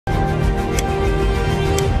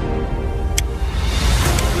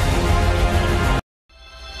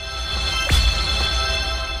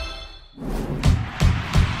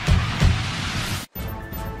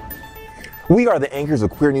We are the anchors of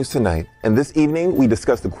Queer News Tonight, and this evening we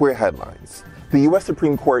discuss the queer headlines. The U.S.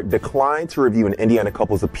 Supreme Court declined to review an Indiana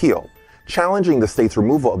couple's appeal, challenging the state's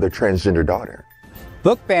removal of their transgender daughter.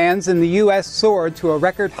 Book bans in the U.S. soared to a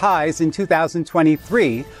record highs in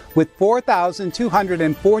 2023, with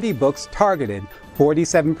 4,240 books targeted,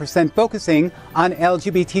 47% focusing on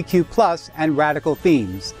LGBTQ+ and radical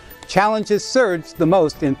themes. Challenges surged the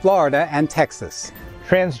most in Florida and Texas.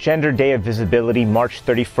 Transgender Day of Visibility, March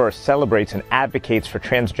 31st, celebrates and advocates for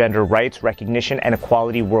transgender rights, recognition, and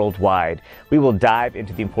equality worldwide. We will dive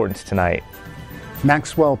into the importance tonight.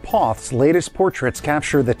 Maxwell Poth's latest portraits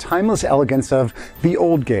capture the timeless elegance of the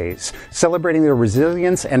old gays, celebrating their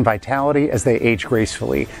resilience and vitality as they age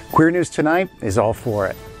gracefully. Queer News Tonight is all for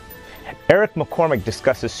it. Eric McCormack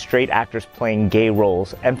discusses straight actors playing gay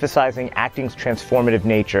roles, emphasizing acting's transformative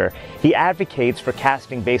nature. He advocates for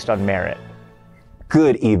casting based on merit.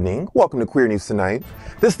 Good evening. Welcome to Queer News Tonight.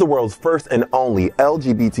 This is the world's first and only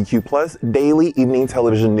LGBTQ+ daily evening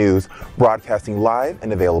television news, broadcasting live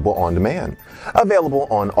and available on demand. Available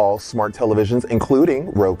on all smart televisions, including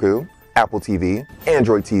Roku, Apple TV,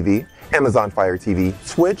 Android TV, Amazon Fire TV,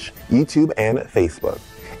 Twitch, YouTube, and Facebook.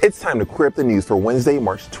 It's time to queer up the news for Wednesday,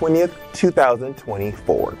 March 20th,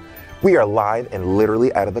 2024. We are live and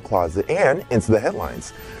literally out of the closet and into the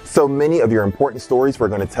headlines. So many of your important stories we're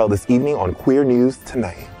going to tell this evening on Queer News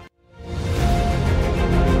Tonight.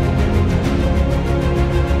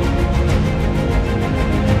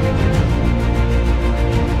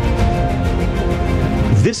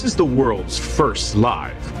 This is the world's first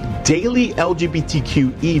live daily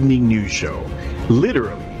LGBTQ evening news show,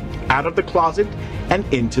 literally out of the closet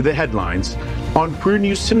and into the headlines on Queer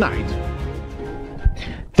News Tonight.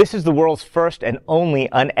 This is the world's first and only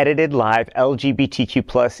unedited live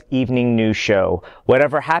LGBTQ+ evening news show.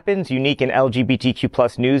 Whatever happens unique in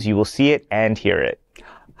LGBTQ+ news, you will see it and hear it.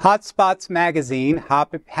 Hotspots Magazine,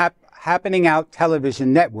 Happening Out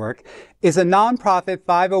Television Network, is a nonprofit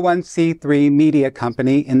 501c3 media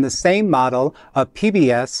company in the same model of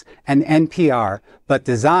PBS and NPR, but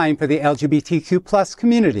designed for the LGBTQ+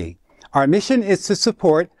 community. Our mission is to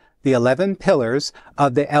support the 11 pillars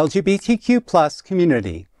of the LGBTQ+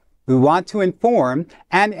 community. We want to inform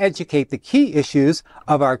and educate the key issues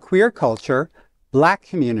of our queer culture, Black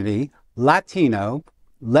community, Latino,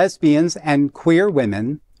 lesbians and queer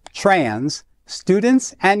women, trans,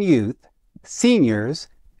 students and youth, seniors,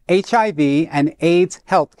 HIV and AIDS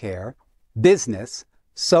healthcare, business,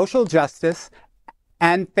 social justice,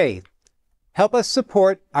 and faith. Help us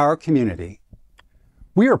support our community.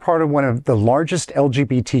 We are part of one of the largest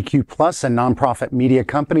LGBTQ+ and nonprofit media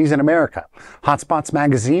companies in America, Hotspots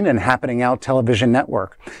Magazine and Happening Out Television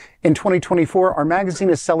Network. In 2024, our magazine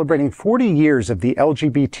is celebrating 40 years of the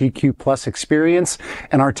LGBTQ+ experience,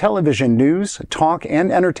 and our television news, talk,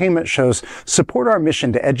 and entertainment shows support our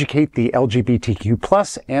mission to educate the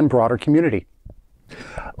LGBTQ+ and broader community.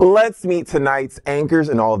 Let's meet tonight's anchors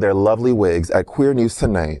in all of their lovely wigs at Queer News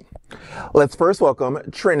Tonight. Let's first welcome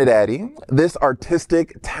TriniDaddy. This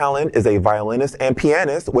artistic talent is a violinist and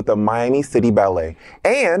pianist with the Miami City Ballet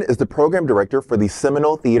and is the program director for the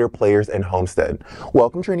Seminole Theater Players in Homestead.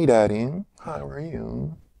 Welcome, TriniDaddy. How are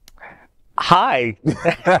you? Hi.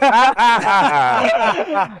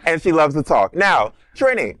 And she loves to talk. Now,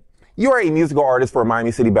 Trini, you are a musical artist for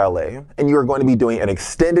Miami City Ballet, and you are going to be doing an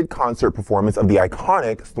extended concert performance of the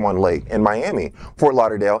iconic Swan Lake in Miami, Fort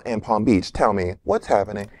Lauderdale, and Palm Beach. Tell me, what's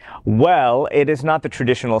happening? Well, it is not the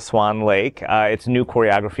traditional Swan Lake. It's new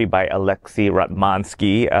choreography by Alexei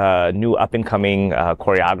Ratmansky, a new up-and-coming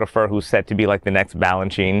choreographer who's set to be like the next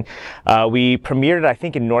Balanchine. We premiered it, I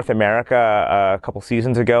think, in North America a couple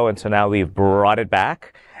seasons ago, and so now we've brought it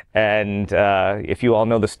back. And if you all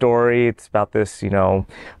know the story, it's about this,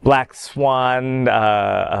 black swan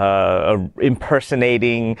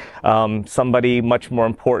impersonating somebody much more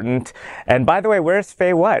important. And by the way, where's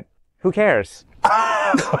Faye What? Who cares?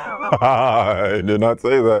 I did not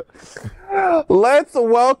say that. Let's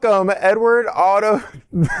welcome Edward Otto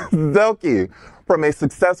Zielke. From a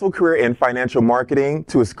successful career in financial marketing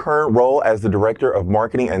to his current role as the Director of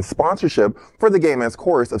Marketing and Sponsorship for the Gay Men's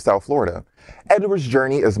Chorus of South Florida. Edward's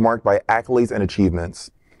journey is marked by accolades and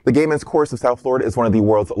achievements. The Gay Men's Chorus of South Florida is one of the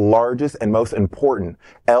world's largest and most important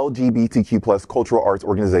LGBTQ+ cultural arts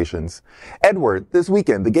organizations. Edward, this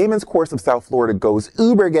weekend, the Gay Men's Chorus of South Florida goes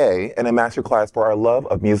uber gay in a masterclass for our love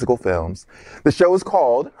of musical films. The show is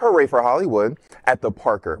called Hooray for Hollywood at the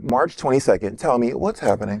Parker, March 22nd. Tell me, what's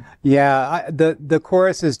happening? Yeah, the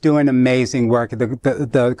chorus is doing amazing work.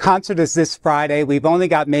 The concert is this Friday. We've only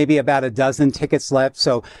got maybe about a dozen tickets left,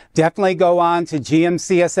 so definitely go on to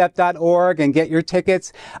gmcsf.org and get your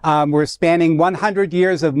tickets. We're spanning 100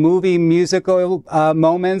 years of musical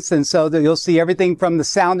moments, and so that you'll see everything from The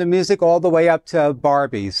Sound of Music all the way up to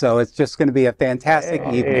Barbie. So it's just going to be a fantastic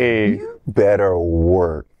evening. You better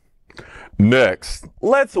work. Next,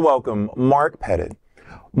 let's welcome Mark Pettitt.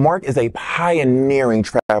 Mark is a pioneering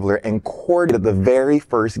traveler and coordinated the very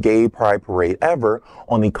first gay pride parade ever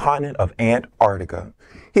on the continent of Antarctica.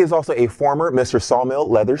 He is also a former Mr. Sawmill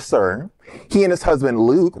Leather Sir. He and his husband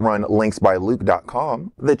Luke run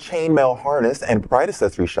linksbyluke.com, the chainmail harness and pride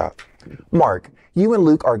accessory shop. Mark, you and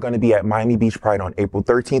Luke are going to be at Miami Beach Pride on April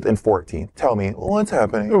 13th and 14th. Tell me, what's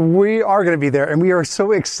happening? We are going to be there, and we are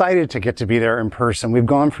so excited to get to be there in person. We've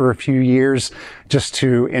gone for a few years just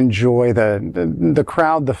to enjoy the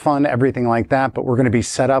crowd, the fun, everything like that, but we're going to be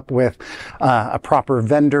set up with a proper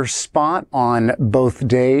vendor spot on both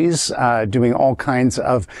days, doing all kinds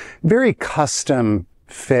of very custom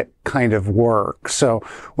fit kind of work. So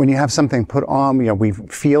when you have something put on, we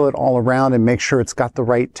feel it all around and make sure it's got the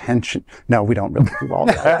right tension. No, we don't really do all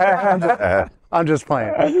that. I'm just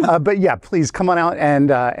playing. But yeah, please come on out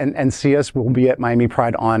and see us. We'll be at Miami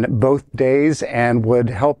Pride on both days and would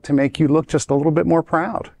help to make you look just a little bit more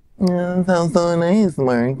proud. Yeah, sounds so nice,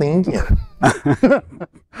 Mark. Thank you.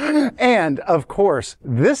 And, of course,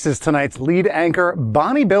 this is tonight's lead anchor,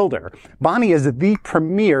 Bonnie Builder. Bonnie is the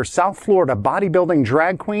premier South Florida bodybuilding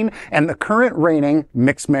drag queen and the current reigning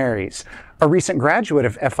Mixed Marys. A recent graduate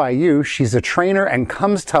of FIU, she's a trainer and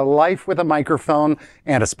comes to life with a microphone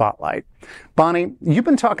and a spotlight. Bonnie, you've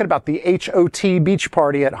been talking about the HOT beach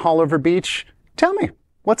party at Haulover Beach. Tell me,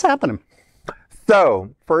 what's happening? So,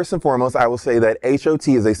 first and foremost, I will say that HOT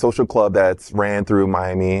is a social club that's ran through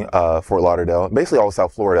Miami, Fort Lauderdale, basically all of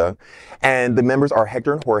South Florida. And the members are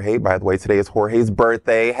Hector and Jorge. By the way, today is Jorge's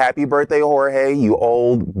birthday. Happy birthday, Jorge, you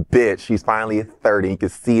old bitch. She's finally 30. You can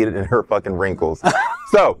see it in her fucking wrinkles.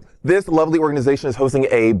 So, this lovely organization is hosting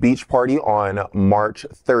a beach party on March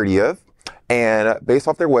 30th. And based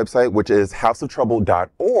off their website, which is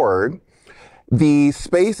houseoftrouble.org, the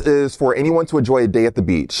space is for anyone to enjoy a day at the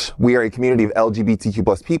beach. We are a community of LGBTQ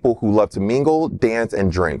plus people who love to mingle, dance, and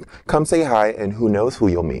drink. Come say hi, and who knows who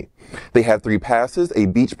you'll meet. They have 3 passes, a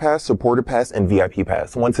beach pass, supporter pass, and VIP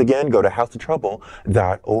pass. Once again, go to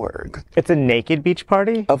houseoftrouble.org. It's a naked beach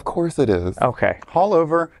party? Of course it is. Okay. All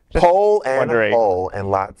over. Pole and pole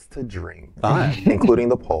and lots to drink, including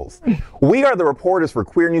the poles. We are the reporters for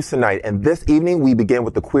Queer News Tonight, and this evening we begin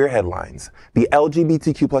with the queer headlines. The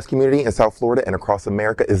LGBTQ plus community in South Florida and across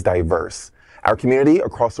America is diverse. Our community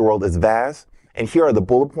across the world is vast, and here are the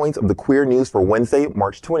bullet points of the queer news for Wednesday,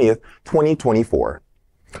 March 20th, 2024.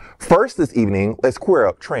 First this evening, let's queer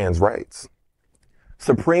up trans rights.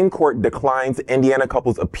 Supreme Court declines Indiana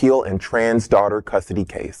couple's appeal in trans daughter custody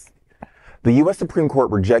case. The U.S. Supreme Court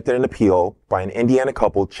rejected an appeal by an Indiana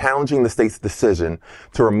couple challenging the state's decision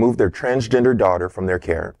to remove their transgender daughter from their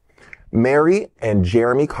care. Mary and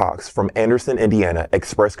Jeremy Cox from Anderson, Indiana,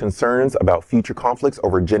 expressed concerns about future conflicts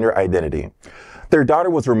over gender identity. Their daughter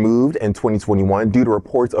was removed in 2021 due to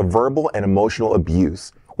reports of verbal and emotional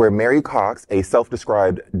abuse, where Mary Cox, a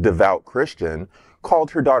self-described devout Christian, called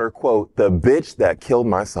her daughter, quote, the bitch that killed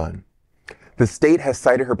my son. The state has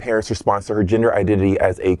cited her parents' response to her gender identity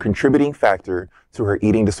as a contributing factor to her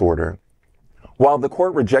eating disorder. While the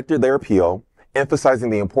court rejected their appeal,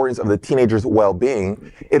 emphasizing the importance of the teenager's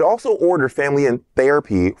well-being, it also ordered family and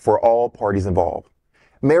therapy for all parties involved.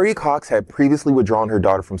 Mary Cox had previously withdrawn her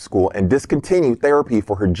daughter from school and discontinued therapy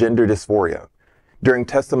for her gender dysphoria. During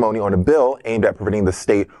testimony on a bill aimed at preventing the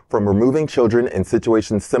state from removing children in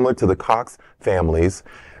situations similar to the Cox families,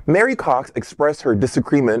 Mary Cox expressed her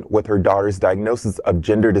disagreement with her daughter's diagnosis of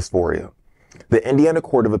gender dysphoria. The Indiana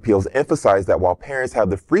Court of Appeals emphasized that while parents have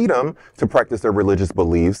the freedom to practice their religious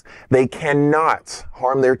beliefs, they cannot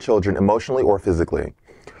harm their children emotionally or physically.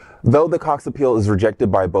 Though the Cox appeal is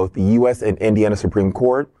rejected by both the U.S. and Indiana Supreme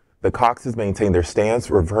Court, the Coxes maintain their stance,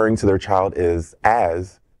 referring to their child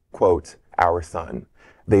as, quote, our son.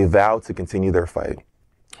 They vow to continue their fight.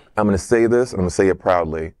 I'm going to say this, and I'm going to say it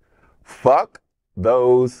proudly. Fuck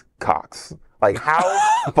those Cox. Like, how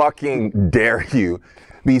fucking dare you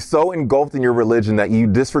be so engulfed in your religion that you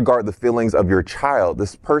disregard the feelings of your child,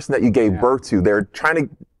 this person that you gave birth to. They're trying to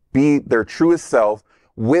be their truest self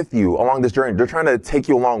with you along this journey. They're trying to take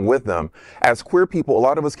you along with them. As queer people, a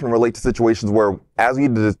lot of us can relate to situations where, as we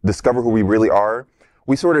discover who we really are,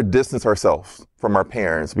 we sort of distance ourselves from our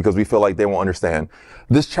parents because we feel like they won't understand.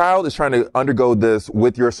 This child is trying to undergo this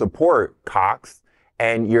with your support, Cox,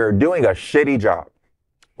 and you're doing a shitty job.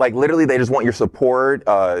 Like, literally, they just want your support,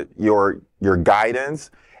 your guidance,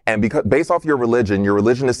 And because based off your religion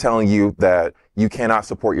is telling you that you cannot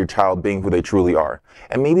support your child being who they truly are.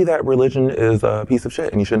 And maybe that religion is a piece of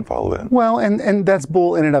shit and you shouldn't follow it. Well, and that's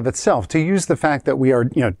bull in and of itself. To use the fact that we are,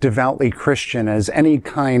 devoutly Christian as any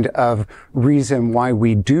kind of reason why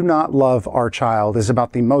we do not love our child is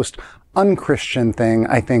about the most unchristian thing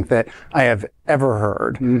I think that I have ever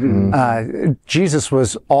heard. Jesus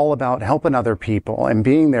was all about helping other people and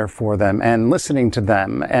being there for them and listening to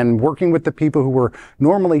them and working with the people who were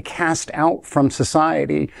normally cast out from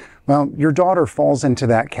society. Well, your daughter falls into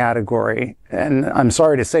that category, and I'm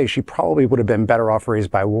sorry to say she probably would have been better off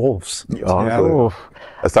raised by wolves.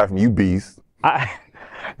 Aside from you beasts.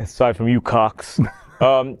 Aside from you cocks.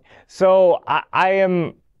 So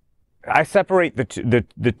I separate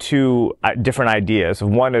the two different ideas.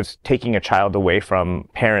 One is taking a child away from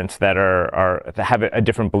parents that that have a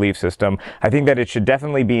different belief system. I think that it should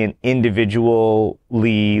definitely be an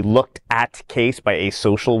individually looked at case by a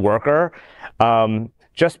social worker.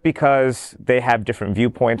 Just because they have different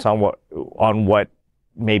viewpoints on what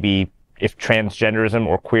maybe if transgenderism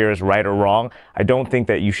or queer is right or wrong, I don't think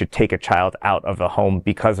that you should take a child out of the home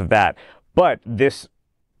because of that. But this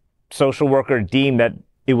social worker deemed that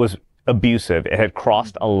it was abusive. It had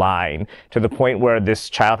crossed a line to the point where this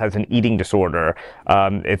child has an eating disorder.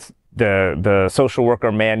 It's the social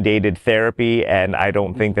worker mandated therapy, and I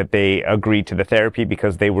don't think that they agreed to the therapy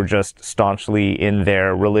because they were just staunchly in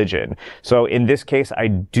their religion. So in this case, I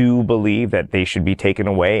do believe that they should be taken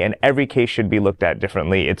away, and every case should be looked at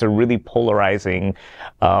differently. It's a really polarizing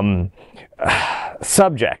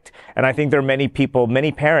subject. And I think there are many people,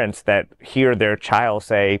 many parents that hear their child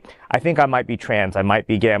say, I think I might be trans, I might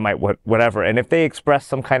be gay, I might whatever. And if they express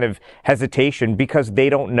some kind of hesitation because they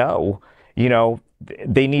don't know,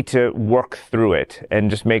 they need to work through it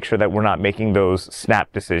and just make sure that we're not making those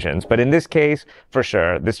snap decisions. But in this case, for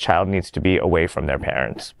sure, this child needs to be away from their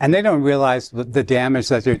parents. And they don't realize the damage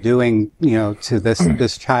that they're doing, to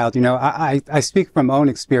this child. I speak from own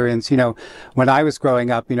experience. When I was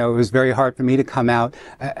growing up, it was very hard for me to come out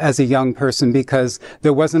as a young person because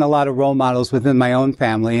there wasn't a lot of role models within my own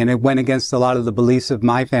family, and it went against a lot of the beliefs of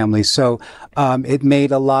my family. So it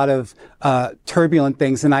made a lot of turbulent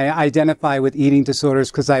things, and I identify with eating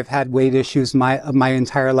disorders because I've had weight issues my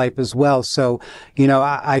entire life as well. So,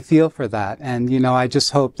 I feel for that, and I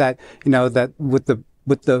just hope that that with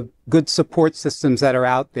the good support systems that are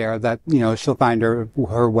out there, that she'll find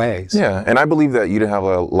her ways. Yeah, and I believe that you didn't have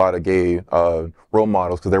a lot of gay role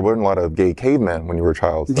models because there weren't a lot of gay cavemen when you were a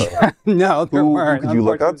child. So. No, there weren't. Who could you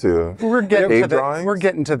look up to? We're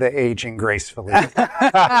getting to the aging gracefully.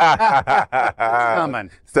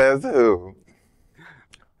 Coming. Says who?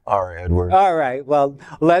 All right, Edward. All right. Well,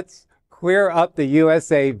 let's queer up the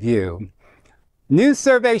USA view. New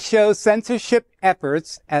survey shows censorship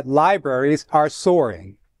efforts at libraries are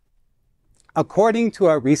soaring. According to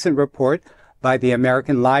a recent report by the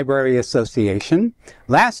American Library Association,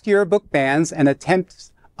 last year book bans and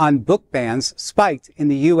attempts on book bans spiked in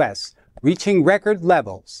the U.S., reaching record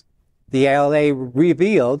levels. The ALA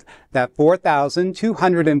revealed that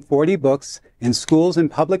 4,240 books in schools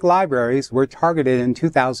and public libraries were targeted in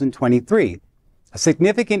 2023, a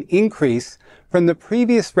significant increase from the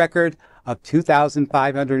previous record of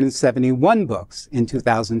 2,571 books in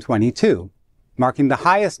 2022, marking the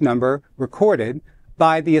highest number recorded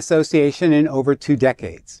by the association in over 2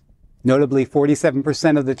 decades. Notably,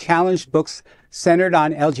 47% of the challenged books centered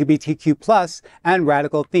on LGBTQ+ and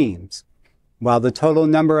radical themes. While the total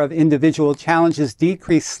number of individual challenges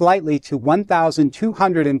decreased slightly to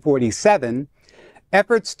 1,247,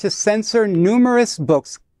 efforts to censor numerous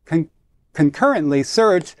books concurrently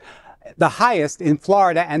surged the highest in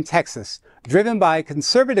Florida and Texas, driven by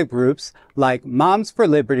conservative groups like Moms for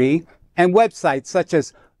Liberty and websites such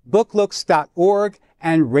as booklooks.org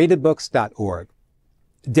and ratedbooks.org.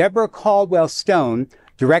 Deborah Caldwell Stone,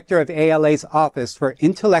 director of ALA's Office for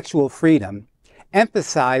Intellectual Freedom,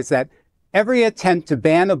 emphasized that every attempt to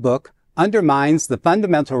ban a book undermines the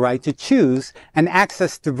fundamental right to choose and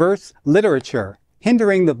access diverse literature,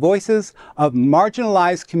 hindering the voices of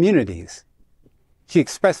marginalized communities. She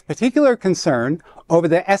expressed particular concern over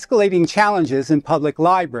the escalating challenges in public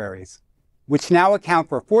libraries, which now account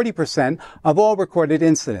for 40% of all recorded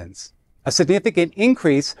incidents, a significant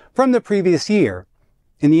increase from the previous year.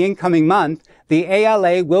 In the incoming month, the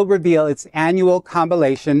ALA will reveal its annual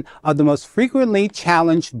compilation of the most frequently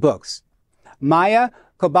challenged books. Maya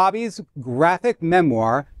Kobabe's graphic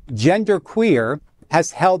memoir, Gender Queer,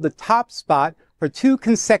 has held the top spot for 2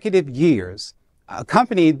 consecutive years,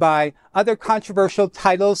 accompanied by other controversial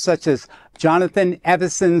titles such as Jonathan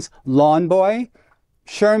Evison's Lawn Boy,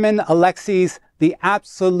 Sherman Alexie's The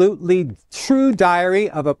Absolutely True Diary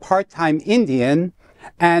of a Part-Time Indian,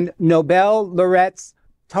 and Nobel laureates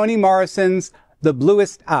Toni Morrison's The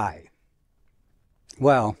Bluest Eye.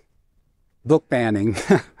 Well, book banning.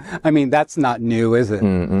 I mean, that's not new, is it?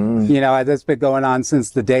 You know, that's been going on since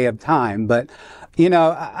the day of time. But, you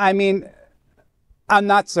know, I mean, I'm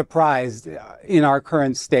not surprised in our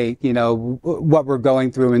current state, you know, what we're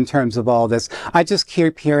going through in terms of all this. I just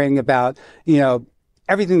keep hearing about, you know,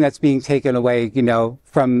 everything that's being taken away, you know,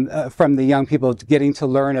 from the young people getting to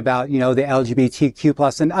learn about, you know, the LGBTQ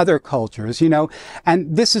plus and other cultures, you know,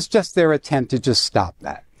 and this is just their attempt to just stop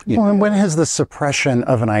that. Well, and when has the suppression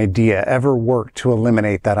of an idea ever worked to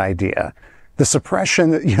eliminate that idea? The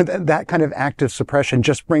suppression, you know, that kind of active suppression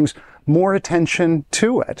just brings more attention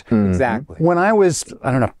to it. Exactly. When I was,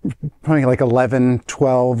 I don't know, probably like 11,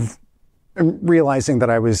 12, realizing that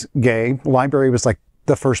I was gay, the library was like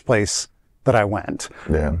the first place that I went.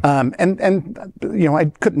 Yeah. And you know, I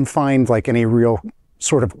couldn't find like any real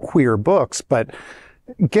sort of queer books, but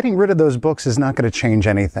getting rid of those books is not going to change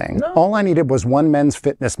anything. No. All I needed was one men's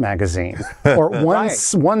fitness magazine or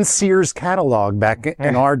one Sears catalog back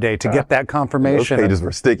in our day to get that confirmation. Those pages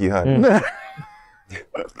were sticky, huh?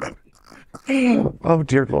 Oh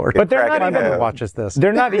dear Lord! But they're not my even mother watches this.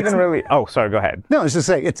 They're not even really. Oh, sorry. Go ahead. No, I was just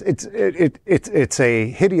saying it's a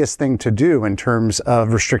hideous thing to do in terms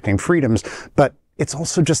of restricting freedoms, but it's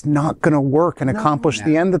also just not going to work and accomplish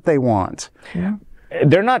the end that they want. Yeah.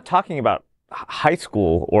 They're not talking about high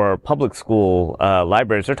school or public school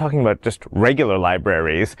libraries. They're talking about just regular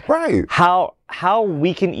libraries. Right. How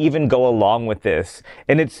we can even go along with this,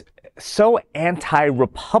 and it's so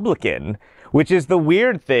anti-Republican. Which is the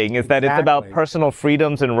weird thing, is that it's about personal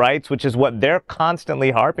freedoms and rights, which is what they're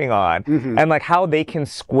constantly harping on. And like how they can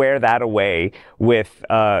square that away with,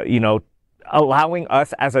 you know, allowing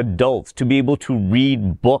us as adults to be able to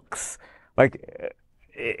read books. Like,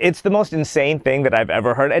 it's the most insane thing that I've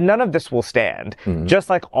ever heard. And none of this will stand. Just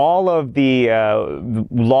like all of the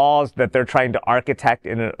laws that they're trying to architect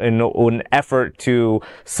in an effort to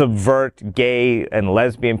subvert gay and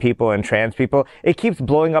lesbian people and trans people, it keeps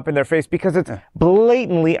blowing up in their face because it's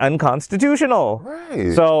blatantly unconstitutional.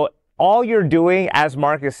 Right. So all you're doing, as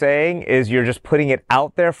Mark is saying, is you're just putting it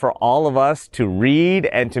out there for all of us to read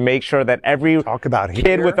and to make sure that every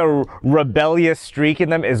kid with a rebellious streak in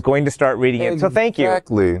them is going to start reading it. So thank you.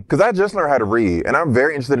 Exactly. Because I just learned how to read, and I'm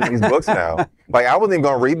very interested in these books now. Like, I wasn't even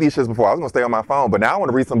going to read these shits before. I was going to stay on my phone, but now I want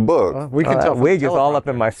to read some books. We can tell. Wig is all up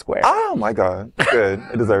in my square. Oh, my God. Good.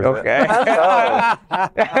 It deserves okay.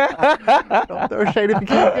 Don't throw shade if you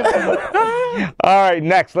can't get it. All right,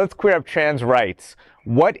 next, let's queer up trans rights.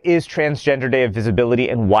 What is Transgender Day of Visibility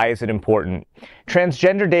and why is it important?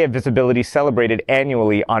 Transgender Day of Visibility, celebrated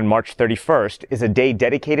annually on March 31st, is a day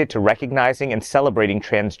dedicated to recognizing and celebrating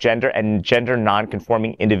transgender and gender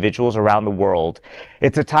non-conforming individuals around the world.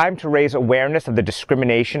 It's a time to raise awareness of the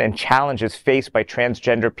discrimination and challenges faced by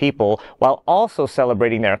transgender people while also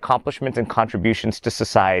celebrating their accomplishments and contributions to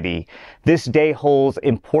society. This day holds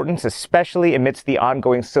importance especially amidst the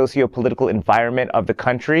ongoing socio-political environment of the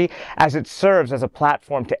country, as it serves as a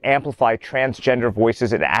platform to amplify transgender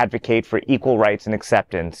voices and advocate for equal rights and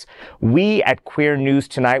acceptance. We at Queer News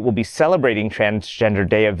Tonight will be celebrating Transgender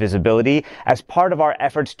Day of Visibility as part of our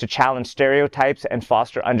efforts to challenge stereotypes and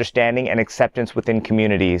foster understanding and acceptance within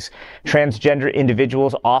communities. Transgender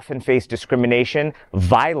individuals often face discrimination,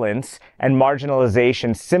 violence, and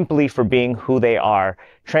marginalization simply for being who they are.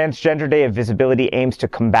 Transgender Day of Visibility aims to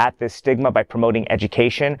combat this stigma by promoting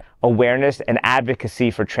education, awareness, and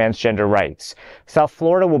advocacy for transgender rights. South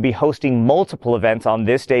Florida will be hosting multiple events on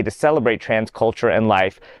this day to celebrate trans culture and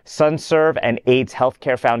life. SunServe and AIDS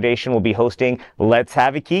Healthcare Foundation will be hosting Let's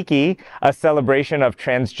Have a Kiki, a celebration of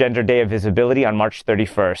Transgender Day of Visibility on March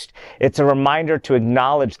 31st. It's a reminder to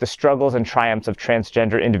acknowledge the struggles and triumphs of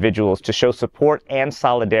transgender individuals, to show support and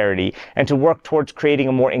solidarity, and to work towards creating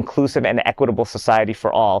a more inclusive and equitable society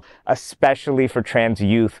for all, especially for trans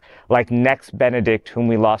youth like Next Benedict, whom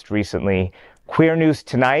we lost recently. Queer News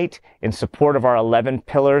Tonight, in support of our 11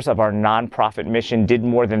 pillars of our nonprofit mission, did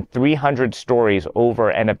more than 300 stories over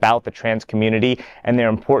and about the trans community and their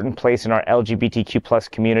important place in our LGBTQ plus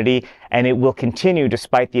community, and it will continue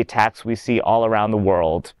despite the attacks we see all around the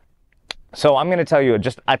world. So I'm going to tell you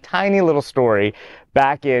just a tiny little story.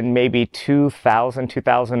 Back in maybe 2000,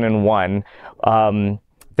 2001,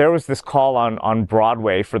 there was this call on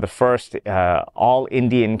Broadway for the first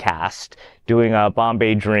all-Indian cast doing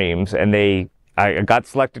Bombay Dreams, and they I got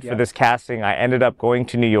selected for this casting. I ended up going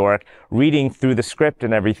to New York, reading through the script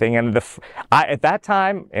and everything. And at that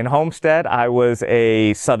time in Homestead, I was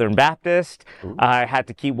a Southern Baptist. I had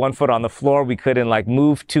to keep one foot on the floor. We couldn't like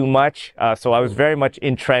move too much. So I was very much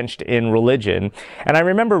entrenched in religion. And I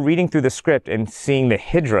remember reading through the script and seeing the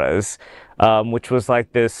hijras, which was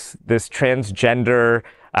like this transgender.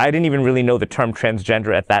 I didn't even really know the term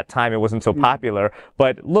transgender at that time. It wasn't so popular,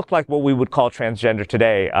 but looked like what we would call transgender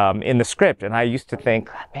today in the script. And I used to think,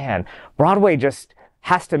 man, Broadway just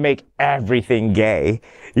has to make everything gay,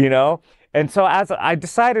 you know? And so as I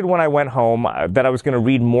decided when I went home that I was going to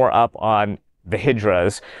read more up on the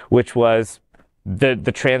hijras, which was the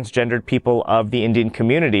transgendered people of the Indian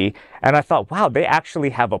community. And I thought, wow, they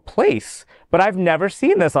actually have a place. But I've never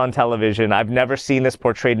seen this on television. I've never seen this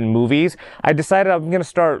portrayed in movies. I decided I'm going to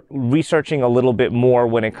start researching a little bit more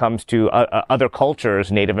when it comes to other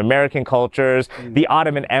cultures, Native American cultures, the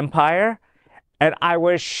Ottoman Empire. And I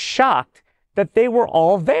was shocked that they were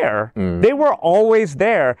all there. They were always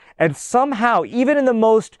there. And somehow, even in the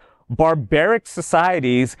most barbaric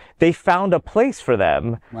societies, they found a place for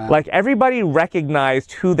them. Wow. Like everybody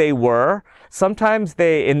recognized who they were. Sometimes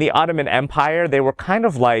in the Ottoman Empire, they were kind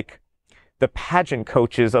of like the pageant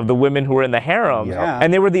coaches of the women who were in the harem. Yeah.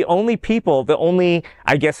 And they were the only people,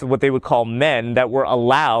 I guess what they would call men, that were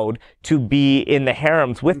allowed to be in the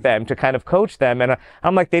harems with them to kind of coach them. And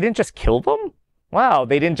I'm like, they didn't just kill them? Wow,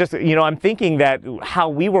 they didn't just, I'm thinking that how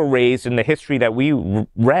we were raised in the history that we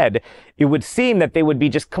read, it would seem that they would be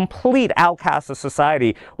just complete outcasts of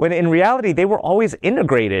society, when in reality, they were always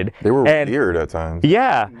integrated. They were weird at times.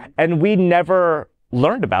 Yeah, and we never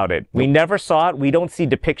learned about it. We never saw it. We don't see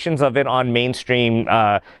depictions of it on mainstream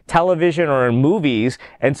television or in movies.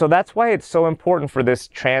 And so that's why it's so important for this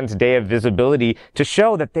Trans Day of Visibility to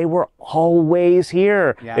show that they were always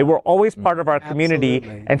here. Yeah. They were always part of our community.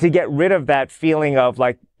 Absolutely. And to get rid of that feeling of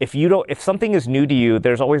like, if something is new to you,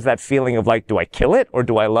 there's always that feeling of like, do I kill it or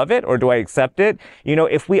do I love it or do I accept it?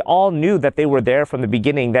 If we all knew that they were there from the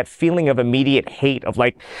beginning, that feeling of immediate hate of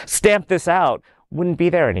like, stamp this out, wouldn't be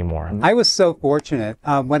there anymore. I was so fortunate.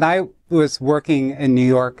 When I was working in New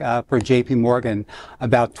York for JP Morgan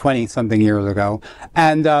about 20-something years ago,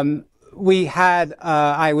 and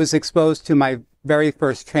I was exposed to my very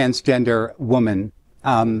first transgender woman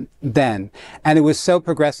then. And it was so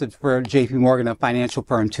progressive for JP Morgan, a financial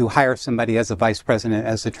firm, to hire somebody as a vice president,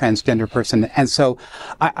 as a transgender person. And so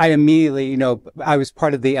I immediately, I was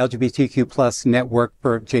part of the LGBTQ plus network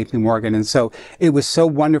for JP Morgan. And so it was so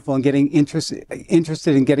wonderful in getting interested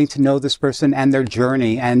in getting to know this person and their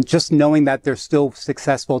journey, and just knowing that they're still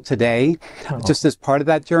successful today, just as part of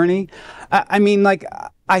that journey.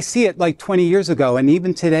 I see it like 20 years ago, and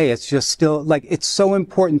even today, it's just still like, it's so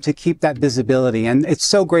important to keep that visibility. And it's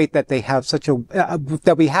so great that they have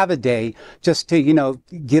that we have a day just to,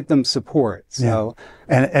 give them support. So,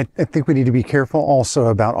 yeah. And I think we need to be careful also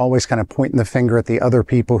about always kind of pointing the finger at the other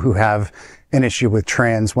people who have an issue with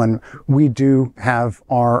trans, when we do have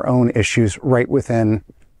our own issues right within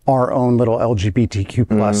our own little LGBTQ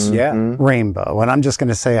plus rainbow. And I'm just going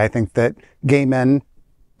to say, I think that gay men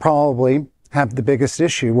probably have the biggest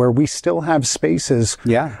issue, where we still have spaces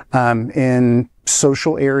in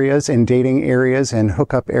social areas, in dating areas, in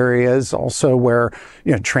hookup areas, also where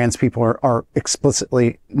trans people are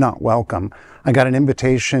explicitly not welcome. I got an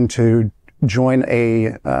invitation to join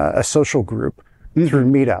a social group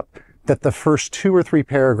through Meetup, that the first 2 or 3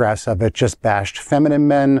 paragraphs of it just bashed feminine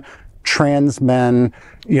men, trans men,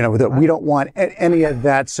 that we don't want any of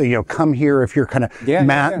that. So, come here if you're kind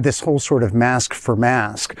of this whole sort of mask for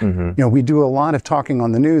mask. Mm-hmm. We do a lot of talking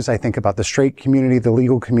on the news, I think, about the straight community, the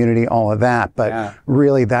legal community, all of that. But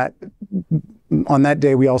really on that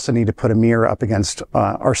day, we also need to put a mirror up against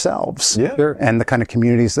ourselves and the kind of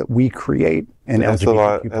communities that we create in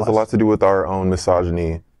LGBTQ+. It has a lot to do with our own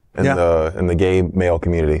misogyny in the gay male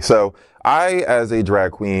community. So I, as a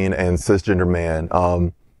drag queen and cisgender man,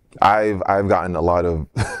 I've gotten a lot of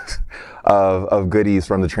of goodies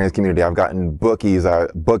from the trans community. I've gotten bookings.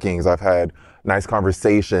 I've had nice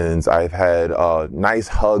conversations. I've had nice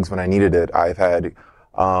hugs when I needed it. I've had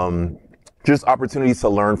just opportunities to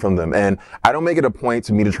learn from them. And I don't make it a point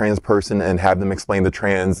to meet a trans person and have them explain the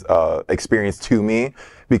trans experience to me,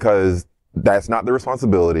 because that's not their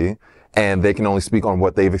responsibility. And they can only speak on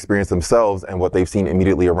what they've experienced themselves and what they've seen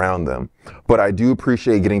immediately around them. But I do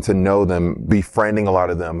appreciate getting to know them, befriending a lot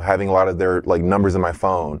of them, having a lot of their numbers in my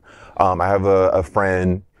phone. I have a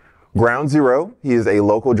friend, Ground Zero. He is a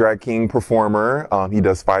local drag king performer. He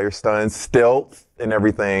does fire stunts, stilts, and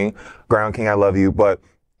everything. Ground King, I love you. But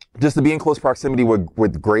just to be in close proximity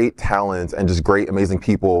with great talents and just great, amazing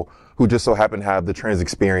people who just so happen to have the trans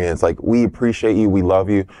experience. Like, we appreciate you. We love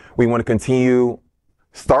you. We want to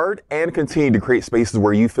start and continue to create spaces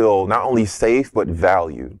where you feel not only safe, but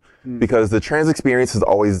valued. Because the trans experience has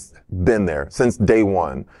always been there since day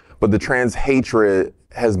one. But the trans hatred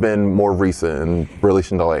has been more recent in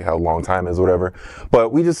relation to like how long time is, whatever.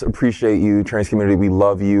 But we just appreciate you, trans community. We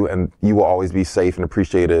love you, and you will always be safe and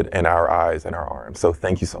appreciated in our eyes and our arms. So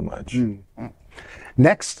thank you so much.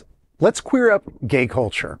 Next, let's queer up gay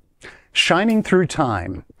culture. Shining through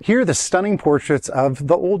time, here are the stunning portraits of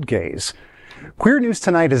the old gays. Queer News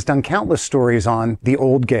Tonight has done countless stories on the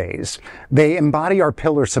old gays. They embody our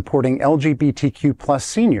pillar supporting LGBTQ plus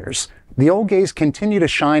seniors. The old gays continue to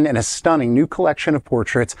shine in a stunning new collection of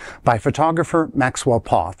portraits by photographer Maxwell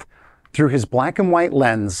Poth. Through his black and white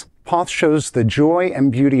lens, Poth shows the joy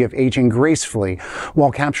and beauty of aging gracefully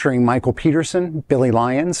while capturing Michael Peterson, Billy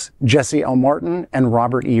Lyons, Jesse L. Martin, and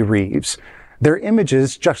Robert E. Reeves. Their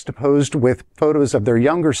images, juxtaposed with photos of their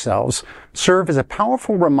younger selves, serve as a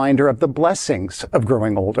powerful reminder of the blessings of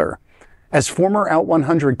growing older. As former Out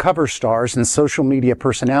 100 cover stars and social media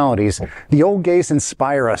personalities, the old gays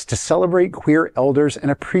inspire us to celebrate queer elders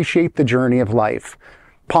and appreciate the journey of life.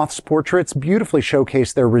 Poth's portraits beautifully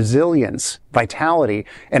showcase their resilience, vitality,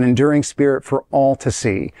 and enduring spirit for all to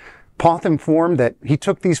see. Poth informed that he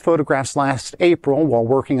took these photographs last April while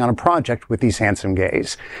working on a project with these handsome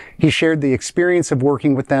gays. He shared the experience of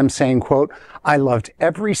working with them, saying, quote, "I loved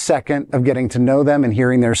every second of getting to know them and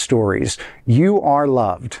hearing their stories. You are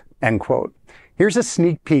loved," end quote. Here's a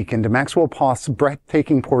sneak peek into Maxwell Poth's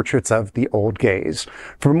breathtaking portraits of the old gays.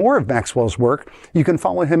 For more of Maxwell's work, you can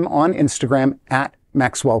follow him on Instagram at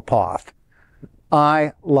Maxwell Poth.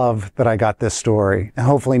 I love that I got this story, and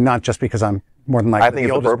hopefully not just because I'm more than likely I think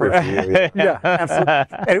it's appropriate for you. Yeah,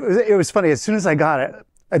 absolutely. It was funny. As soon as I got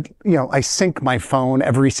it, I sync my phone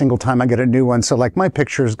every single time I get a new one. So like my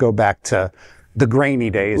pictures go back to the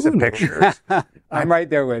grainy days of pictures. I'm right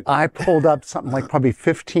there with you. I pulled up something like probably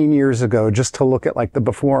 15 years ago just to look at like the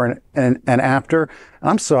before and after.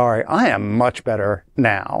 I'm sorry, I am much better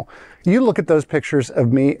now. You look at those pictures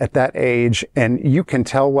of me at that age and you can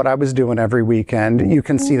tell what I was doing every weekend. You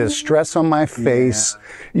can see the stress on my face.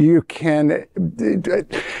 Yeah. You can,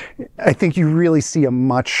 I think you really see a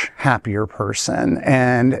much happier person.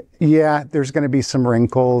 And yeah, there's going to be some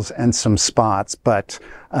wrinkles and some spots, but,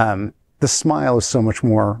 the smile is so much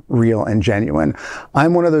more real and genuine.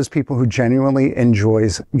 I'm one of those people who genuinely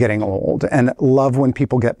enjoys getting old and love when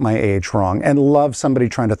people get my age wrong and love somebody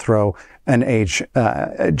trying to throw an age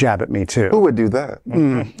jab at me too. Who would do that?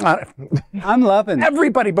 I'm loving it.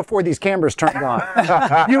 Everybody before these cameras turned on.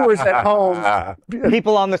 Viewers at home.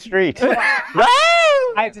 People on the street.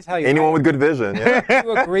 I have to tell you. Anyone with good vision. Yeah. I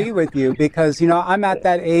do agree with you because, I'm at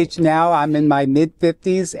that age now. I'm in my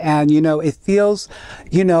mid-50s and, it feels,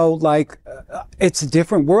 like it's a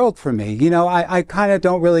different world for me. I kind of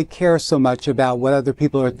don't really care so much about what other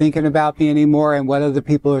people are thinking about me anymore and what other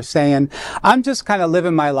people are saying. I'm just kind of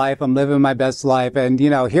living my life. I'm living my best life. And,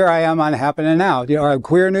 here I am on Happening Out, or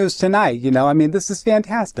Queer News Tonight. This is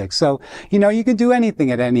fantastic. So, you can do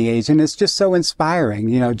anything at any age. And it's just so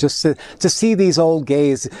inspiring, just to see these old gays.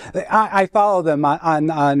 I follow them on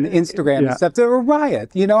Instagram and stuff. They're a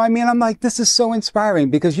riot. I'm like, this is so inspiring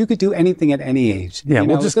because you could do anything at any age. Yeah,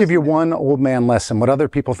 we'll just give you one old man lesson. What other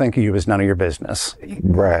people think of you is none of your business.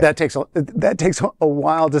 Right. That takes a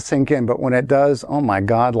while to sink in, but when it does, oh my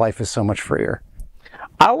God, life is so much freer.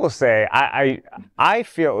 I will say, I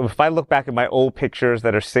feel if I look back at my old pictures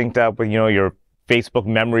that are synced up with, your Facebook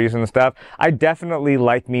memories and stuff, I definitely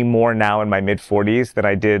like me more now in my mid-40s than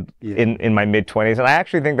I did in my mid-20s. And I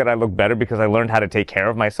actually think that I look better because I learned how to take care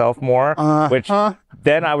of myself more, which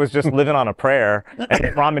then I was just living on a prayer and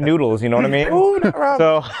ramen noodles, you know what I mean? Ooh,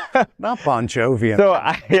 so not Bon Jovi.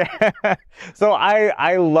 So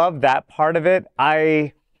I love that part of it.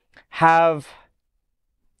 I have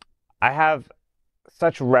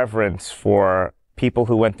such reverence for people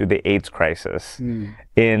who went through the AIDS crisis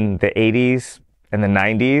in the 80s and the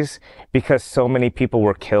 90s because so many people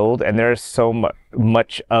were killed and there's so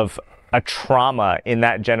much of a trauma in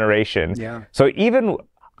that generation. Yeah. So even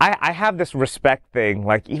I have this respect thing,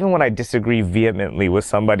 like even when I disagree vehemently with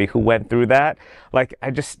somebody who went through that, like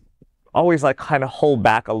I just always like kind of hold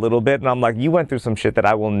back a little bit. And I'm like, you went through some shit that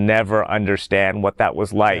I will never understand what that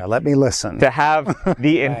was like. Yeah, let me listen. To have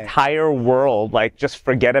the entire world like just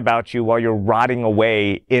forget about you while you're rotting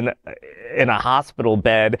away in a hospital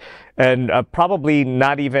bed and probably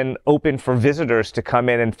not even open for visitors to come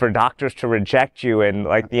in and for doctors to reject you and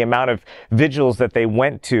like the amount of vigils that they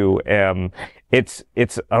went to.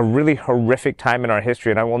 It's a really horrific time in our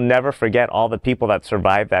history and I will never forget all the people that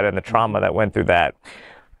survived that and the trauma that went through that.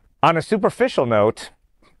 On a superficial note,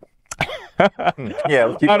 Yeah,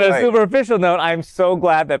 let's keep on it a light. superficial note, I'm so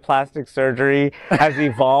glad that plastic surgery has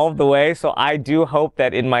evolved the way. So I do hope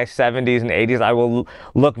that in my 70s and 80s, I will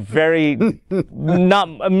look very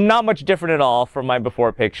not much different at all from my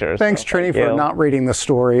before pictures. Thanks, So, Trini, thank for you. not reading the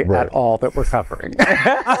story Right. at all that we're covering.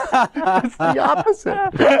 It's the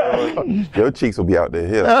opposite. Your cheeks will be out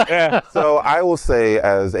there. Yeah. So I will say,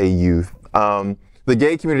 as a youth, the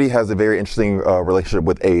gay community has a very interesting relationship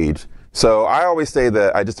with age. So I always say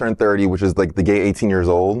that I just turned 30, which is like the gay 18 years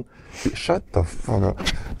old. Shut the fuck up.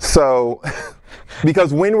 So,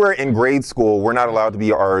 because when we're in grade school, we're not allowed to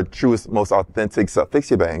be our truest, most authentic self. Fix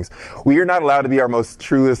your bangs. We are not allowed to be our most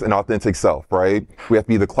truest and authentic self, right? We have to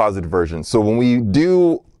be the closet version. So when we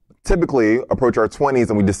do typically approach our 20s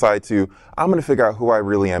and we decide to, I'm going to figure out who I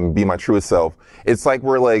really am and be my truest self, it's like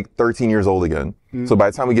we're like 13 years old again. So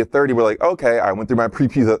by the time we get 30, we're like, okay, I went through my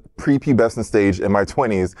prepubescent stage in my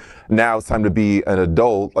 20s. Now it's time to be an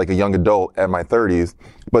adult, like a young adult at my 30s.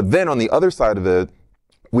 But then on the other side of it,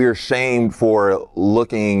 we're shamed for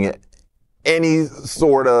looking any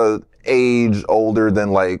sort of age older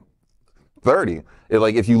than like 30.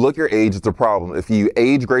 Like if you look your age, it's a problem. If you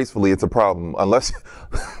age gracefully, it's a problem. Unless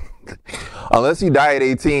you die at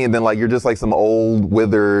 18, then like you're just like some old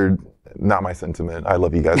withered, not my sentiment, I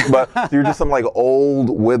love you guys, but you're just some like old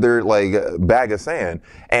withered like bag of sand.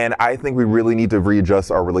 And I think we really need to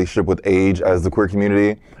readjust our relationship with age as the queer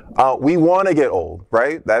community. We want to get old,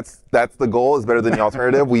 right? That's the goal. Is better than the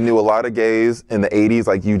alternative. We knew a lot of gays in the 80s,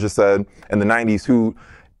 like you just said, and the 90s who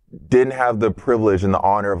didn't have the privilege and the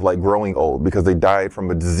honor of like growing old because they died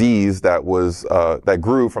from a disease that was that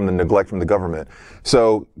grew from the neglect from the government.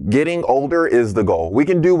 So getting older is the goal. We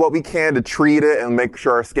can do what we can to treat it and make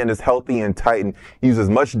sure our skin is healthy and tight and use as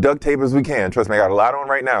much duct tape as we can. Trust me, I got a lot on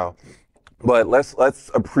right now. But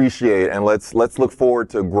let's appreciate and let's look forward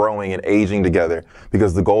to growing and aging together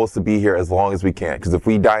because the goal is to be here as long as we can. Because if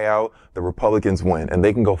we die out, the Republicans win and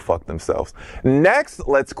they can go fuck themselves. Next,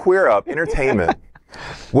 let's queer up entertainment.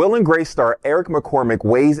 Will and Grace star Eric McCormack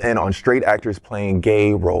weighs in on straight actors playing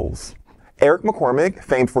gay roles. Eric McCormack,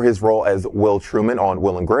 famed for his role as Will Truman on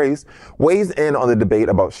Will and Grace, weighs in on the debate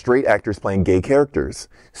about straight actors playing gay characters.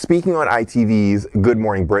 Speaking on ITV's Good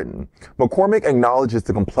Morning Britain, McCormack acknowledges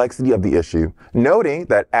the complexity of the issue, noting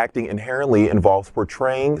that acting inherently involves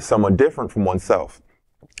portraying someone different from oneself.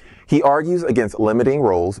 He argues against limiting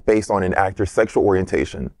roles based on an actor's sexual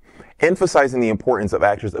orientation, emphasizing the importance of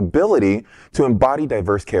actors' ability to embody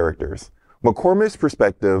diverse characters. McCormack's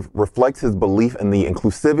perspective reflects his belief in the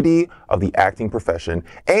inclusivity of the acting profession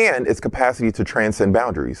and its capacity to transcend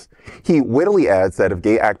boundaries. He wittily adds that if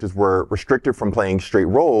gay actors were restricted from playing straight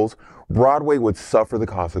roles, Broadway would suffer the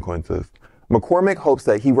consequences. McCormack hopes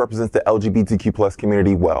that he represents the LGBTQ+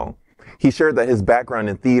 community well. He shared that his background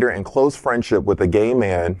in theater and close friendship with a gay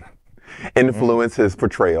man influenced his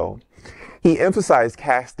portrayal. He emphasized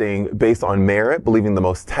casting based on merit, believing the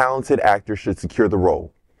most talented actor should secure the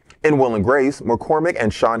role. In Will and Grace, McCormack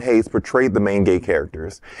and Sean Hayes portrayed the main gay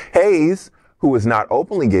characters. Hayes, who was not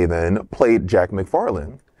openly gay then, played Jack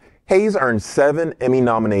McFarlane. Hayes earned 7 Emmy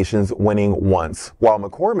nominations, winning once, while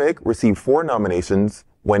McCormack received 4 nominations,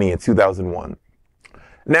 winning in 2001.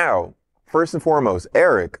 Now, first and foremost,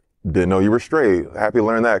 Eric, didn't know you were straight. Happy to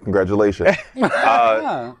learn that. Congratulations.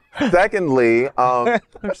 Secondly,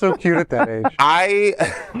 They're so cute at that age.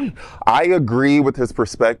 I agree with his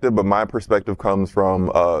perspective, but my perspective comes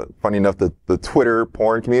from, funny enough, the Twitter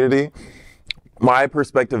porn community. My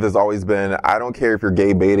perspective has always been, I don't care if you're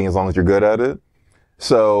gay baiting as long as you're good at it.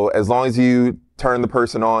 So as long as you turn the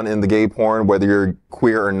person on in the gay porn, whether you're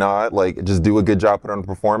queer or not, like just do a good job, put on a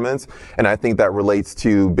performance. And I think that relates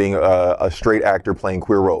to being a straight actor playing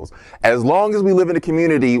queer roles. As long as we live in a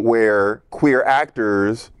community where queer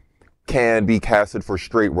actors can be casted for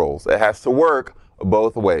straight roles, it has to work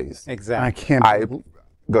both ways. Exactly. I can't.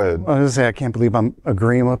 Go ahead. I was gonna say I can't believe I'm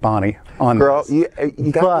agreeing with Bonnie on Girl, this. you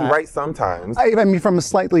gotta be right sometimes. I mean, from a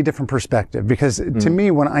slightly different perspective, because to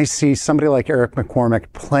me, when I see somebody like Eric McCormack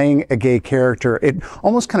playing a gay character, it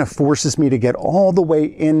almost kind of forces me to get all the way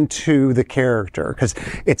into the character, because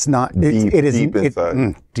it's not. Deep, it is deep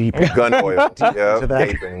inside. deep. Gun oil. Yeah, into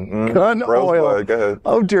that. gaping. Gun oil. Rosebud, go ahead.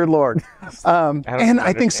 Oh dear Lord. And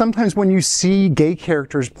I think sometimes when you see gay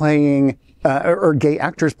characters playing. Or gay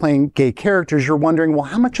actors playing gay characters, you're wondering, well,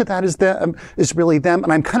 how much of that is them, is really them?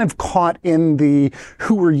 And I'm kind of caught in the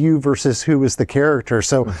who are you versus who is the character.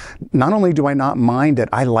 So not only do I not mind it,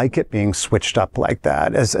 I like it being switched up like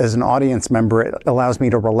that. As an audience member, it allows me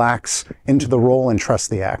to relax into the role and trust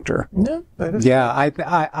the actor. Yeah,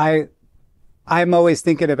 I'm always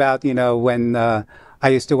thinking about, when I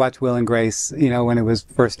used to watch Will and Grace, you know, when it was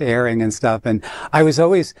first airing and stuff. And I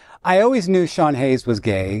always knew Sean Hayes was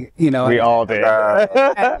gay, you know. We all did.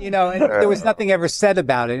 And, you know, and there was nothing ever said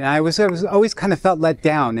about it. And I was always kind of felt let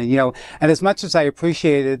down. And, you know, and as much as I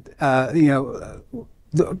appreciated, you know,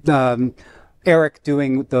 Eric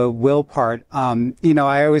doing the Will part, you know,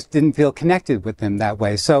 I always didn't feel connected with him that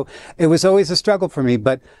way. So it was always a struggle for me.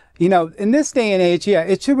 But, you know, in this day and age, yeah,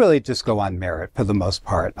 it should really just go on merit for the most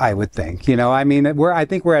part, I would think. You know, I mean, I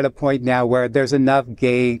think we're at a point now where there's enough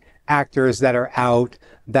gay actors that are out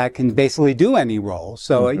that can basically do any role.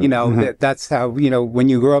 So, you know, that's how, you know, when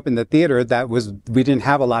you grew up in the theater, we didn't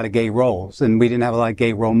have a lot of gay roles and we didn't have a lot of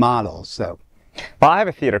gay role models. So. Well, I have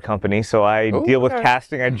a theater company, so I deal with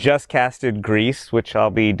casting. I just casted Grease, which I'll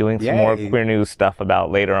be doing some more queer news stuff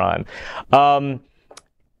about later on.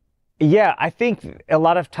 Yeah, I think a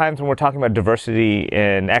lot of times when we're talking about diversity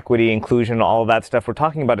and equity, inclusion, all of that stuff, we're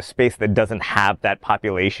talking about a space that doesn't have that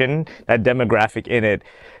population, that demographic in it.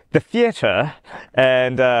 The theater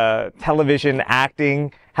and television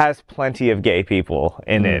acting has plenty of gay people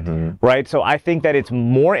in it, right? So I think that it's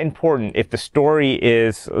more important if the story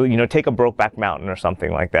is, you know, take a Brokeback Mountain or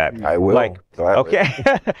something like that. I will. Like, okay.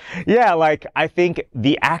 Yeah, like I think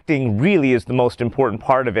the acting really is the most important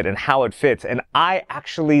part of it and how it fits. And I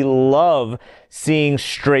actually love seeing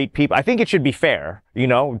straight people. I think it should be fair, you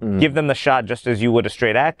know, give them the shot just as you would a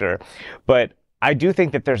straight actor. But I do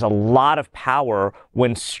think that there's a lot of power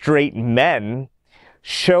when straight men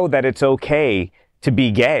show that it's okay to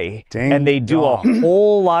be gay. And they do a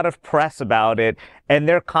whole lot of press about it. And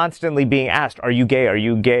they're constantly being asked, are you gay? Are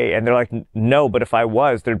you gay? And they're like, no, but if I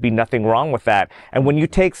was, there'd be nothing wrong with that. And when you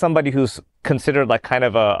take somebody who's considered like kind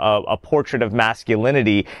of a portrait of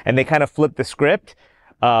masculinity and they kind of flip the script,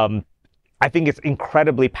 I think it's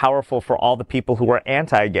incredibly powerful for all the people who are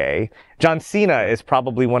anti-gay. John Cena is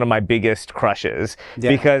probably one of my biggest crushes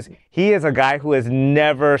because he is a guy who has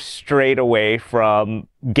never strayed away from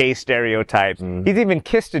gay stereotypes. He's even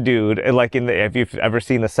kissed a dude, like if you've ever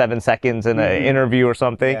seen the 7 seconds in an interview or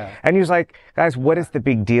something. And he was like, guys, what is the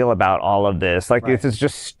big deal about all of this? Like, this is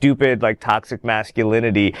just stupid, like toxic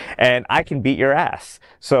masculinity, and I can beat your ass.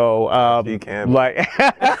 So, you can. like,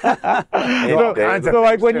 so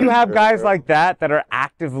like when you have guys like that are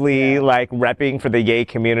actively like repping for the gay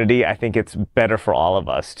community, I think it's better for all of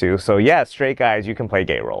us too. So yeah, straight guys, you can play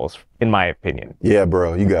gay roles, in my opinion. Yeah,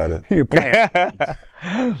 bro, you got it. You play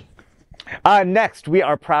Next, we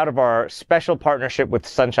are proud of our special partnership with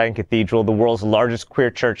Sunshine Cathedral, the world's largest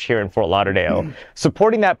queer church here in Fort Lauderdale.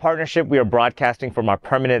 Supporting that partnership, we are broadcasting from our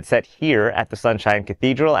permanent set here at the Sunshine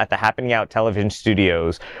Cathedral at the Happening Out television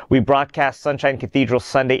studios. We broadcast Sunshine Cathedral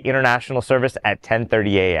Sunday International Service at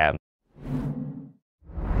 10:30 a.m.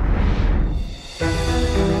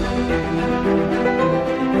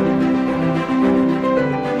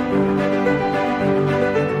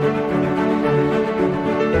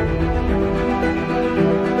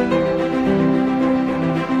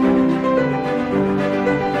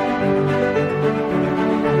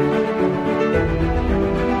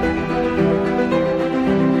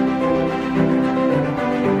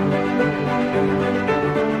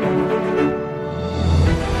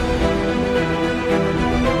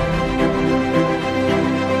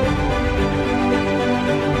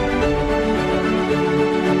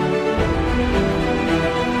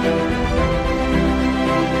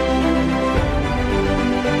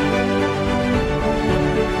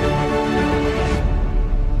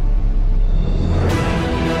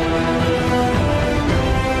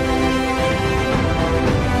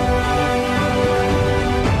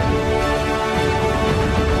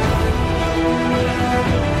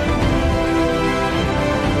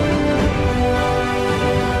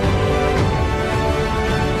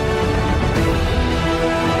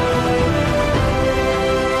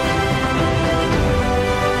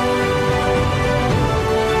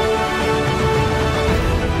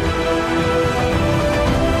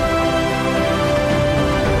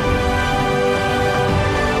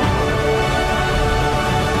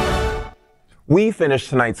 We finish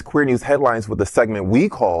tonight's Queer News headlines with a segment we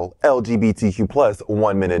call LGBTQ plus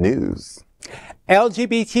 1 Minute News.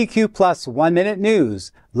 LGBTQ plus 1 Minute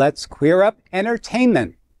News. Let's queer up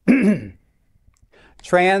entertainment.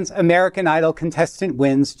 Trans American Idol contestant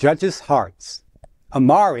wins judges' hearts.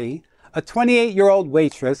 Amari, a 28-year-old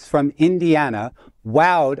waitress from Indiana,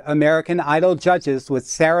 wowed American Idol judges with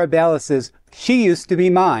Sarah Bareilles' She Used to Be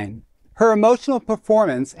Mine. Her emotional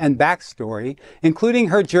performance and backstory, including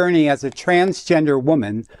her journey as a transgender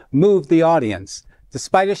woman, moved the audience.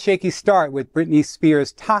 Despite a shaky start with Britney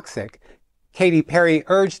Spears' Toxic, Katy Perry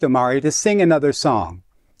urged Amari to sing another song.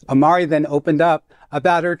 Amari then opened up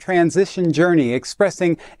about her transition journey,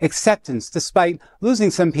 expressing acceptance despite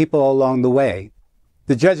losing some people along the way.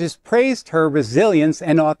 The judges praised her resilience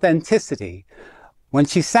and authenticity. When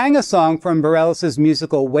she sang a song from Bareilles'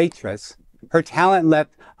 musical Waitress, her talent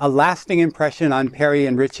left a lasting impression on Perry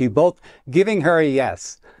and Richie, both giving her a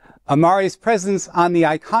yes. Amari's presence on the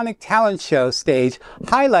iconic talent show stage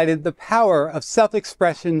highlighted the power of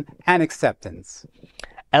self-expression and acceptance.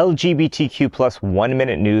 LGBTQ plus 1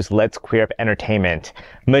 minute news, let's queer up entertainment.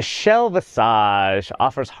 Michelle Visage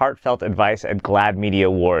offers heartfelt advice at GLAAD Media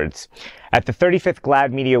Awards. At the 35th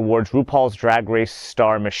GLAAD Media Awards, RuPaul's Drag Race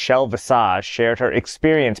star Michelle Visage shared her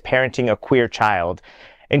experience parenting a queer child.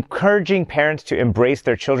 Encouraging parents to embrace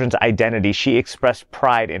their children's identity, she expressed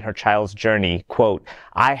pride in her child's journey. Quote,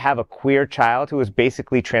 "I have a queer child who is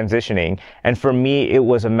basically transitioning, and for me it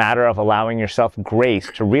was a matter of allowing yourself grace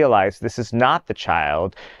to realize this is not the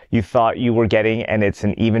child you thought you were getting, and it's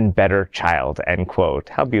an even better child," end quote.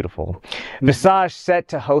 How beautiful. Visage, set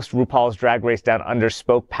to host RuPaul's Drag Race Down Under,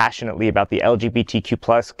 spoke passionately about the LGBTQ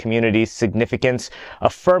plus community's significance,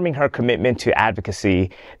 affirming her commitment to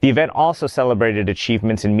advocacy. The event also celebrated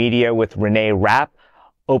achievements in media with Renee Rapp,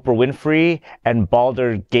 Oprah Winfrey, and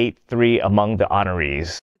Baldur's Gate 3 among the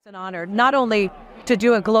honorees. It's an honor not only to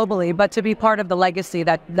do it globally, but to be part of the legacy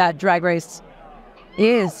that Drag Race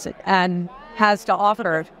is and has to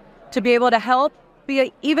offer, to be able to help be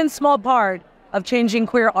an even small part of changing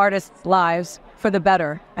queer artists' lives for the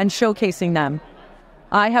better and showcasing them.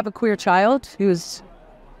 I have a queer child who's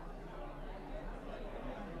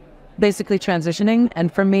basically transitioning,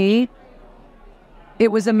 and for me, it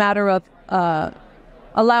was a matter of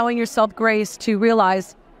allowing yourself grace to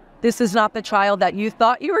realize this is not the child that you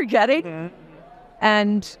thought you were getting.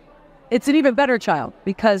 And it's an even better child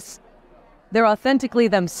because they're authentically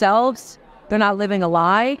themselves. They're not living a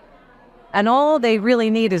lie. And all they really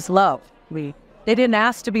need is love. They didn't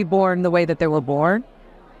ask to be born the way that they were born.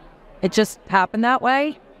 It just happened that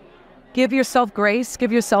way. Give yourself grace,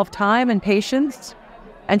 give yourself time and patience,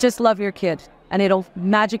 and just love your kid, and it'll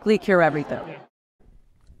magically cure everything.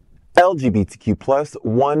 LGBTQ plus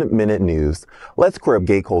 1 minute news. Let's queer up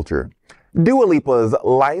gay culture. Dua Lipa's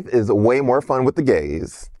Life is Way More Fun with the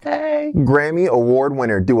Gays. Hey. Grammy Award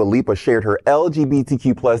winner Dua Lipa shared her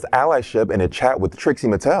LGBTQ plus allyship in a chat with Trixie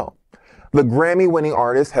Mattel. The Grammy-winning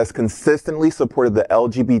artist has consistently supported the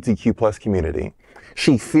LGBTQ plus community.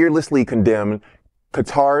 She fearlessly condemned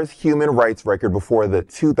Qatar's human rights record before the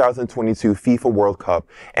 2022 FIFA World Cup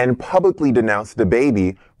and publicly denounced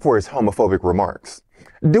DaBaby for his homophobic remarks.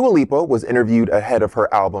 Dua Lipa was interviewed ahead of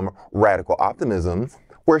her album Radical Optimism,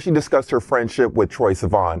 where she discussed her friendship with Troye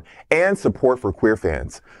Sivan and support for queer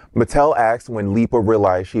fans. Mattel asked when Lipa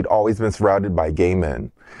realized she'd always been surrounded by gay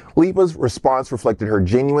men. Lipa's response reflected her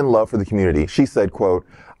genuine love for the community. She said, quote,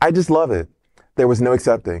 "I just love it. There was no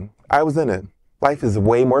accepting. I was in it. Life is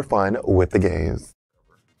way more fun with the gays."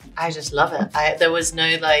 I just love it. There was no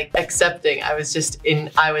accepting. I was in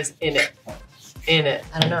it.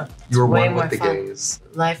 I don't know. You were way one more with the fun. gays.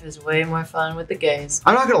 Life is way more fun with the gays.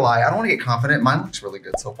 I'm not gonna lie, I don't want to get confident. Mine looks really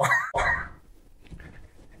good so far.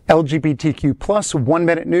 LGBTQ plus 1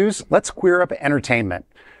 minute news. Let's queer up entertainment.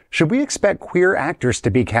 Should we expect queer actors to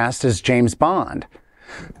be cast as James Bond?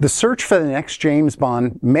 The search for the next James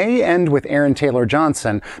Bond may end with Aaron Taylor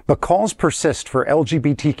Johnson, but calls persist for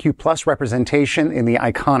LGBTQ plus representation in the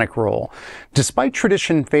iconic role. Despite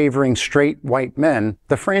tradition favoring straight white men,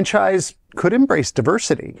 the franchise could embrace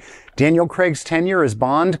diversity. Daniel Craig's tenure as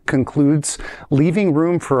Bond concludes, leaving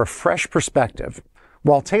room for a fresh perspective.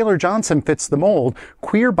 While Taylor Johnson fits the mold,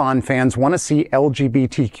 queer Bond fans want to see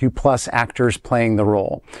LGBTQ plus actors playing the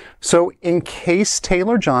role. So in case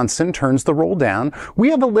Taylor Johnson turns the role down, we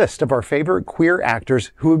have a list of our favorite queer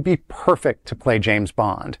actors who would be perfect to play James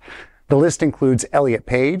Bond. The list includes Elliot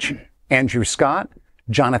Page, Andrew Scott,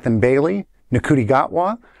 Jonathan Bailey, Ncuti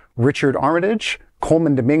Gatwa, Richard Armitage,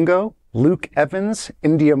 Coleman Domingo, Luke Evans,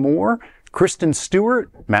 India Moore, Kristen Stewart,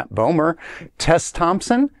 Matt Bomer, Tess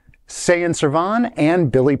Thompson, Sayan Sirvan,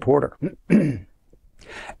 and Billy Porter.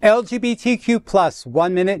 LGBTQ plus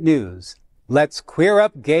 1 minute news. Let's queer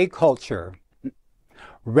up gay culture.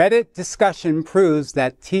 Reddit discussion proves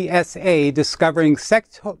that TSA discovering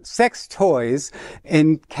sex toys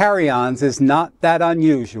in carry-ons is not that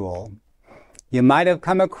unusual. You might have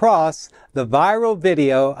come across the viral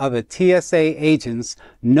video of a TSA agent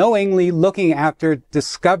knowingly looking after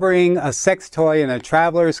discovering a sex toy in a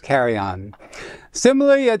traveler's carry-on.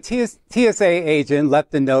 Similarly, a TSA agent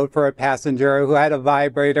left a note for a passenger who had a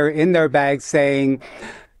vibrator in their bag saying,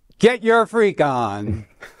 "Get your freak on."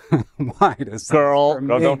 Why does Girl,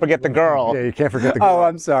 don't forget the girl. Yeah, you can't forget the girl. Oh,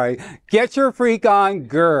 I'm sorry. Get your freak on,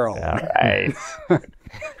 girl. All right.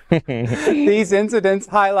 These incidents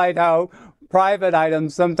highlight how private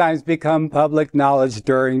items sometimes become public knowledge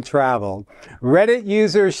during travel. Reddit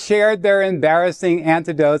users shared their embarrassing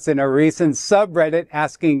anecdotes in a recent subreddit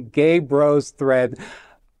asking gay bros thread.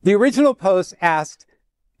 The original post asked,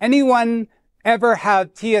 anyone ever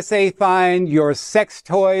have TSA find your sex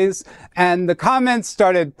toys? And the comments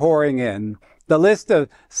started pouring in. The list of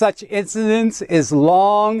such incidents is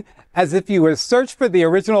long, as if you were searched for the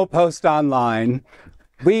original post online.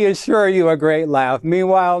 We assure you a great laugh.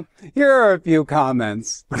 Meanwhile, here are a few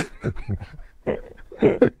comments.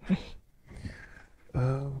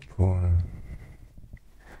 Oh, boy.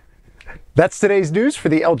 That's today's news for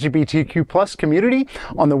the LGBTQ plus community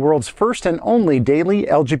on the world's first and only daily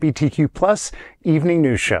LGBTQ plus evening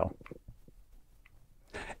news show.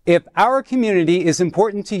 If our community is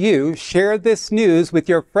important to you, share this news with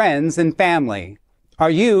your friends and family. Are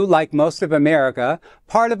you, like most of America,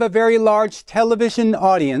 part of a very large television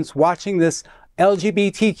audience watching this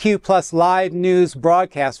LGBTQ plus live news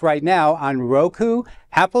broadcast right now on Roku,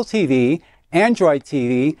 Apple TV, Android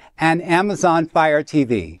TV, and Amazon Fire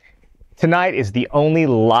TV? Tonight is the only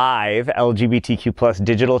live LGBTQ plus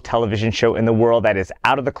digital television show in the world that is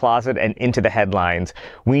out of the closet and into the headlines.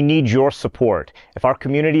 We need your support. If our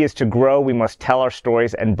community is to grow, we must tell our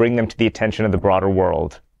stories and bring them to the attention of the broader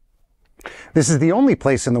world. This is the only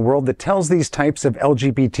place in the world that tells these types of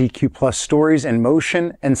LGBTQ plus stories in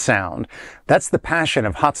motion and sound. That's the passion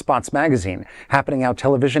of Hotspots Magazine, Happening Out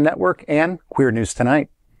Television Network, and Queer News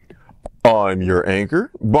Tonight. I'm your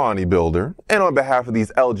anchor, Bonnie Builder, and on behalf of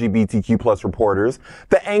these LGBTQ plus reporters,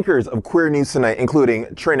 the anchors of Queer News Tonight, including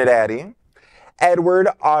TriniDaddy, Edward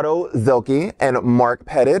Otto Zielke, and Mark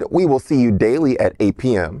Pettitt, we will see you daily at 8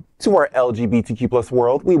 p.m. To our LGBTQ plus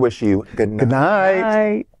world, we wish you good night. Good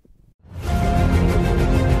night.